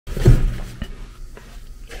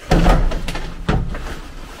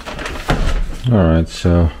Alright,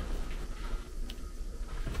 so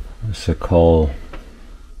it's a call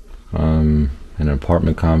in an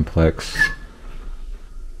apartment complex.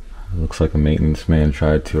 It looks like a maintenance man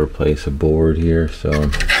tried to replace a board here, so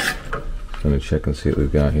I'm gonna check and see what we've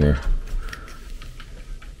got here. I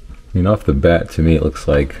mean, off the bat, to me it looks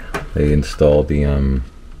like they installed the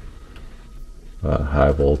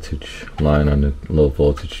high voltage line on the low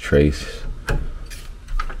voltage trace.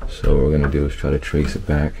 So what we're gonna do is try to trace it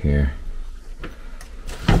back here.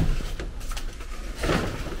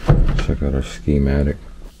 Check out our schematic.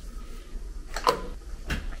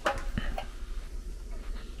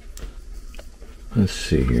 Let's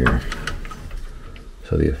see here.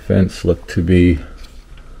 So the fence looked to be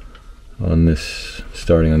on this,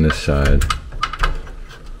 starting on this side.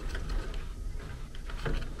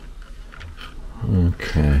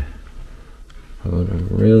 Okay. But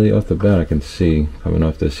really off the bat I can see coming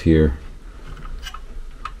off this here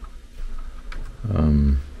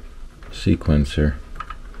sequencer.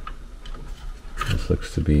 This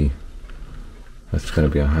looks to be, that's going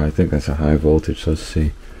to be a high, I think that's a high voltage. So let's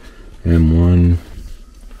see. M1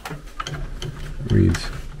 reads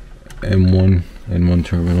N1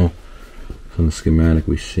 terminal. So in the schematic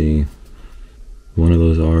we see one of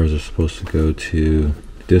those R's are supposed to go to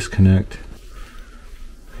disconnect.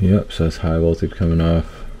 Yep, so that's high voltage coming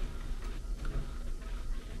off.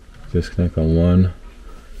 Disconnect on one.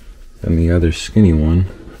 And the other skinny one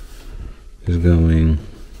is going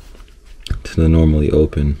to the normally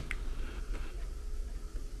open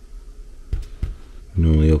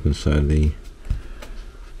side of the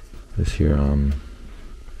this here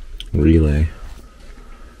relay.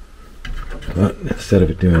 But instead of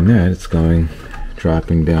it doing that, it's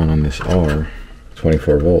dropping down on this R,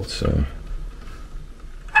 24 volts. So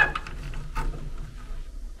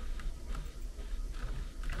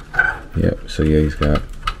yep, so yeah, he's got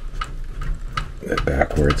that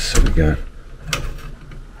backwards. So we got,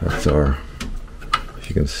 that's our, if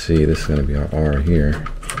you can see, this is going to be our R here.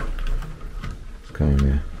 It's going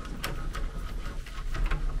in.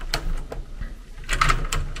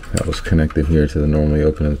 That was connected here to the normally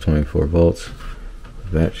open at the 24 volts.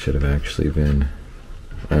 That should have actually been,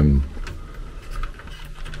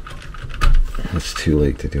 it's too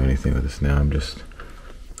late to do anything with this now. I'm just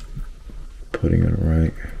putting it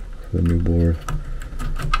right for the new board.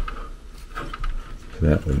 So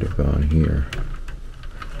that would have gone here.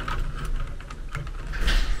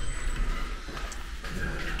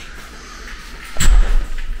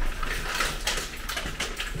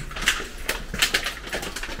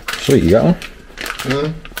 Sweet, you got one?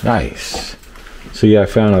 Mm-hmm. Nice. So yeah, I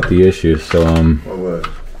found out the issue. So what?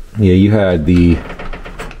 Yeah, you had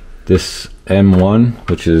this M1,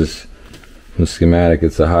 which is the schematic.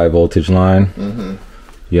 It's a high voltage line. Mm-hmm.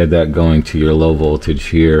 You had that going to your low voltage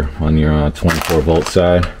here on your 24 volt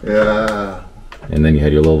side. Yeah. And then you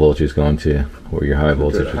had your low voltage going to where your high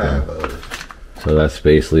voltage was going. So that's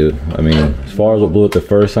basically, I mean, as far as what blew it the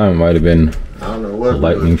first time, it might have been a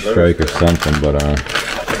lightning strike or something, but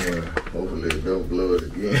hopefully it don't blow it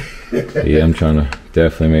again. yeah, I'm trying to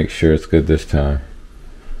definitely make sure it's good this time.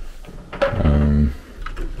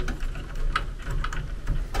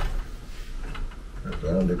 That's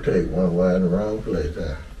all it takes, one wire in the wrong place.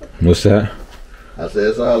 What's that? I said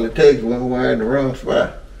that's all it takes, one wire in the wrong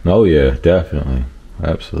spot. Oh yeah, definitely,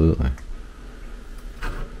 absolutely.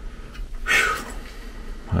 Whew.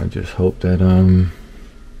 I just hope that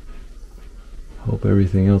hope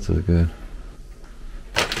everything else is good.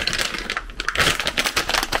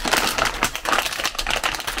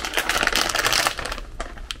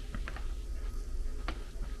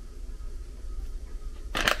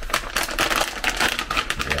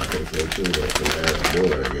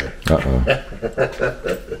 Uh-oh.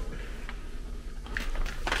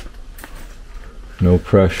 No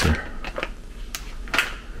pressure.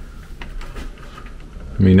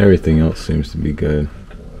 I mean, everything else seems to be good.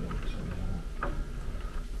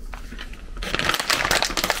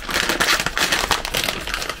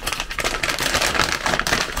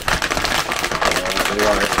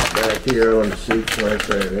 Back here on the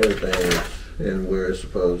sequencer and everything is in where it's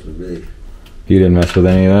supposed to be. You didn't mess with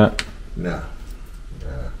any of that? No.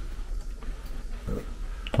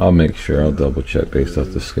 I'll make sure. I'll double check based off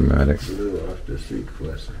the schematics. Blue off the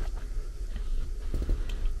sequencer.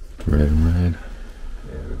 Red and red.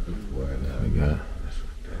 Yeah, the blue wire now. We got.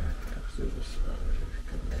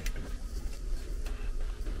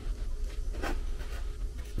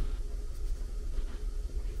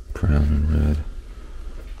 Brown and red.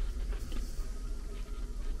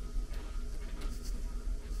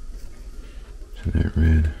 So that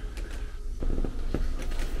red.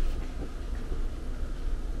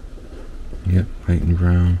 Yep, white and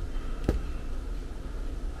brown.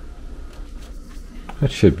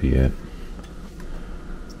 That should be it.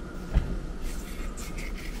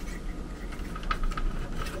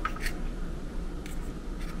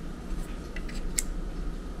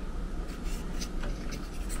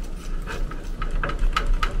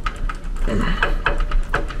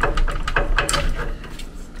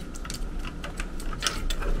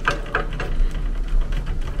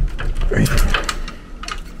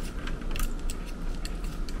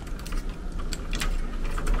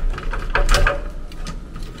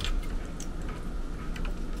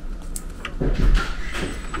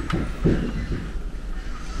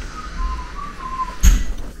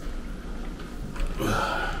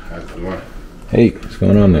 Hey, what's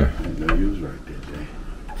going on there? I know you was right there, Jay.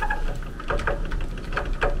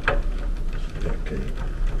 Okay.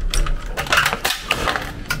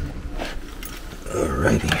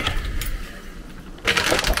 Alrighty.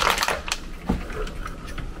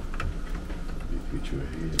 You put your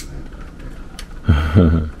head like that.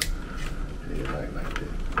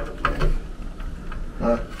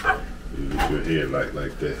 Huh? You put your head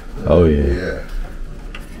like that. Oh yeah. Yeah.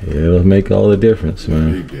 Yeah, it'll make all the difference,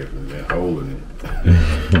 man. Big difference, man. Holding it.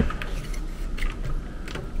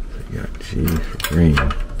 We got G for green.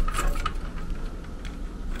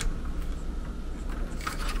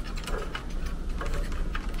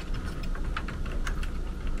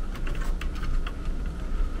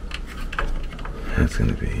 That's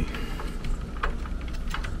gonna be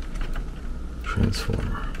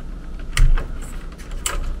transformer.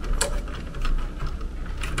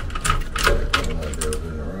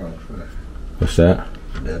 What's that?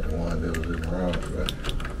 That the one that was in the wrong track.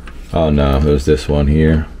 Oh no, it was this one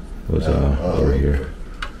here. It was over here.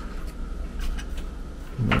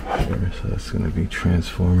 Up here. So that's gonna be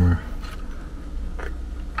transformer.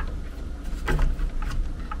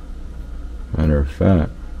 Matter of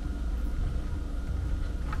fact,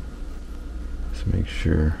 let's make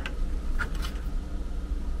sure.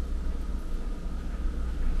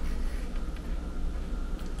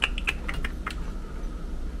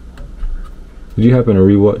 Did you happen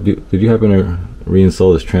to did you happen to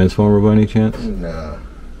reinstall this transformer by any chance? Nah.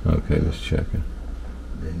 Okay, just checking.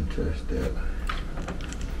 Didn't touch that.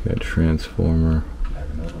 Got transformer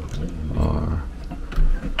R.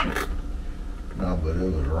 No, but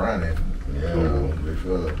it was running. Yeah,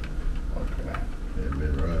 before. Okay. It had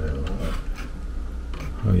been running a lot.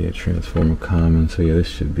 Oh yeah, transformer common. So yeah, this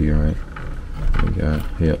should be right. We got,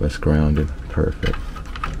 yeah, that's grounded. Perfect.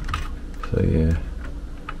 So yeah.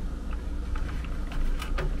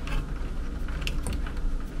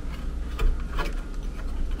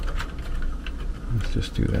 Let's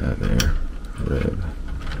just do that there. Red.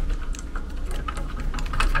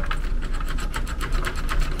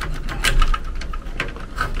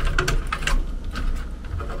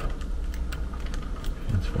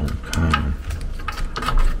 Transform common.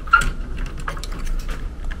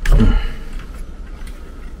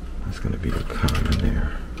 That's going to be the common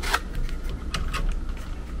there.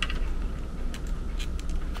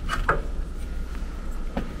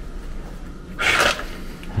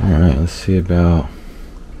 Alright, let's see about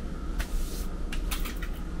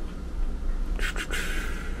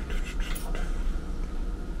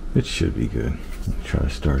it should be good. Try to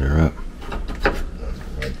start her up.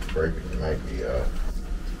 Might be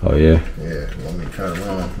Oh yeah? yeah, want me to turn it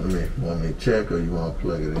on? Want me to check, or you want to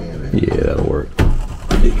plug it in? Yeah, that'll work.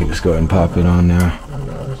 You can just go ahead and pop it on now.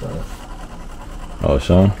 No, it's on. Oh, it's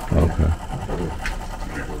on? Okay.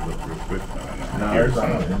 No, it's on.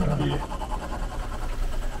 Yeah.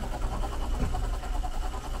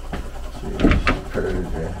 See, purge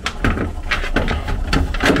that.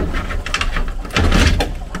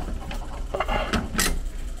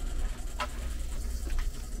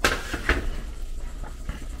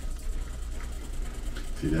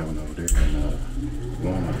 See that one over there and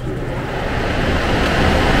one up there.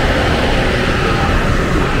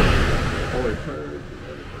 Oh, it purged.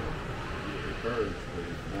 Yeah, it purged, but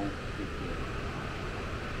it won't kick in.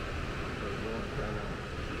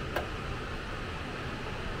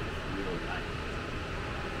 Real light.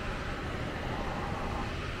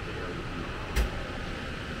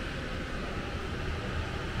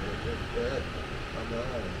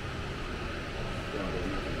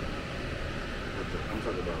 I'm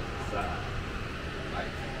talking about the side. Like,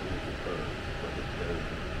 it purged, but it doesn't.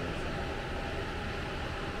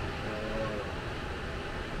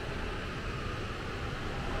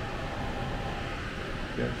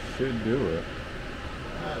 That should do it.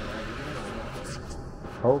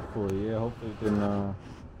 Hopefully, yeah, hopefully it didn't,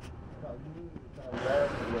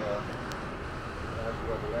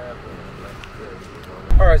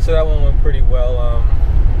 All Alright, so that one went pretty well.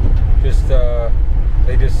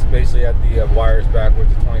 They just basically had the wires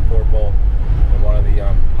backwards, the 24 volt, and one of the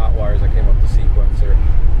hot wires that came up the sequencer.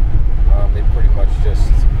 They pretty much just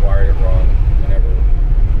wired it wrong whenever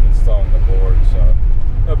installing the board, so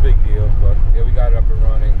no big deal. But yeah, we got it up and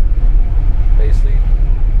running. Basically,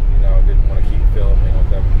 you know, didn't want to keep filming with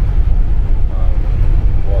them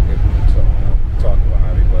walking, so talking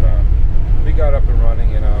behind me. But we got up and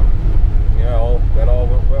running, and you know, that all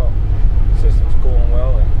went well. The system's cool and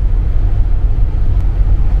well, and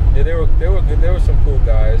yeah, they were good. There were some cool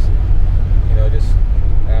guys, you know, just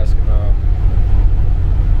asking a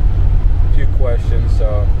few questions.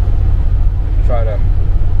 So try to,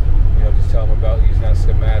 you know, just tell them about using that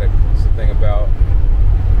schematic. It's the thing about.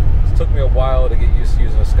 It took me a while to get used to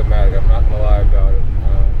using a schematic. I'm not gonna lie about it,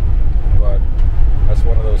 but that's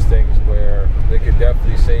one of those things where they could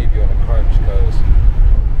definitely save you in a crunch, because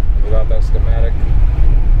without that schematic,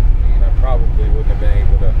 I probably wouldn't have been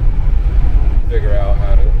able to figure out